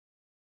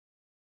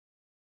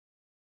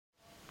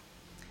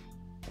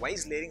Why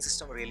is layering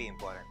system really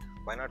important?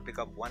 Why not pick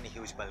up one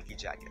huge bulky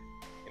jacket?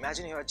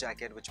 Imagine you have a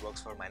jacket which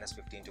works for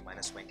 -15 to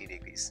 -20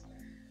 degrees.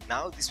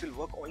 Now this will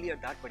work only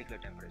at that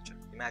particular temperature.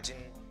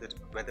 Imagine that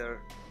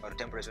weather or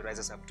temperature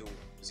rises up to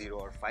 0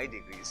 or 5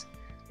 degrees.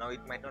 Now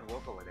it might not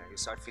work over there. You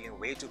start feeling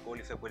way too cold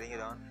if you're putting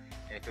it on,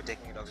 and if you're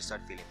taking it off, you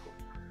start feeling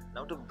cold.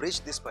 Now to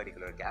bridge this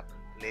particular gap,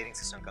 layering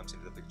system comes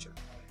into the picture.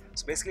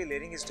 So basically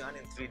layering is done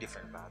in 3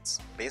 different paths: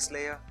 base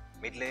layer,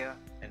 mid layer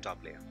and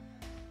top layer.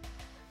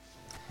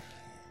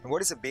 And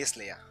what is a base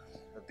layer?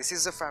 Now, this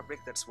is a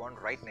fabric that's worn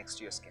right next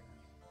to your skin.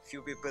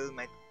 Few people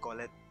might call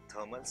it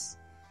thermals.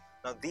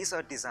 Now these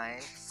are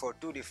designed for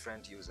 2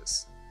 different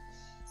uses,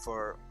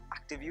 for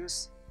active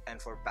use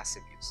and for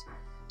passive use.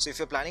 So if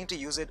you're planning to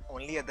use it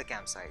only at the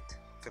campsite,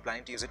 if you're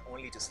planning to use it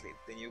only to sleep,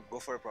 then you go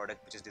for a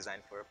product which is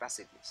designed for a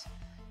passive use.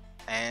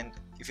 And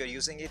if you're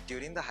using it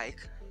during the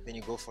hike, then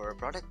you go for a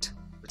product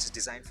which is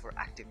designed for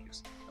active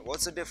use. Now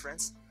what's the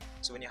difference?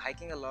 So when you're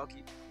hiking a log,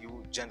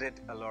 you generate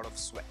a lot of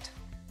sweat.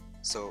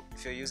 So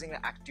if you're using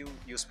an active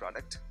use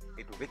product,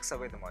 it wicks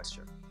away the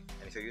moisture.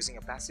 And if you're using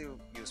a passive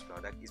use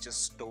product, it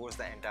just stores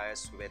the entire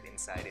sweat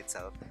inside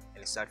itself, and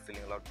you start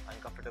feeling a lot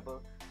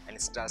uncomfortable, and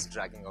it starts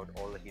dragging out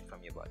all the heat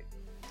from your body.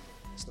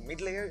 So the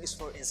mid layer is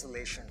for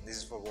insulation, this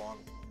is for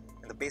warmth.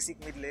 And the basic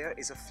mid layer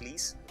is a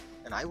fleece,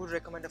 and I would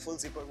recommend a full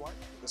zipper one,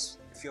 because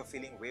if you're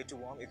feeling way too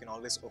warm, you can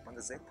always open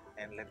the zip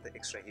and let the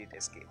extra heat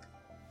escape.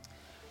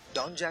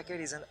 Down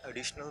jacket is an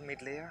additional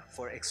mid layer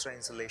for extra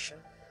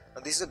insulation. Now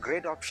this is a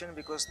great option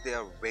because they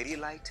are very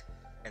light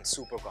and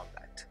super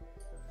compact.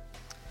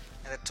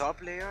 And the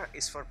top layer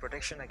is for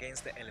protection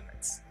against the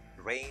elements: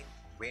 rain,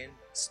 wind,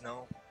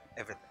 snow,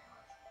 everything.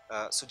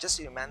 So just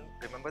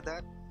remember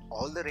that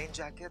all the rain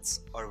jackets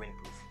are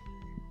windproof.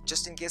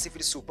 Just in case if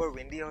it is super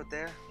windy out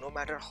there, no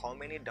matter how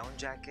many down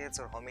jackets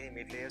or how many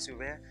mid layers you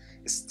wear,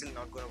 it's still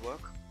not going to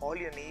work. All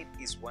you need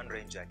is one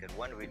rain jacket,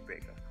 one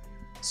windbreaker.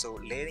 So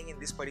layering in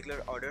this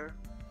particular order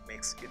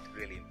makes it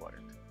really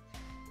important.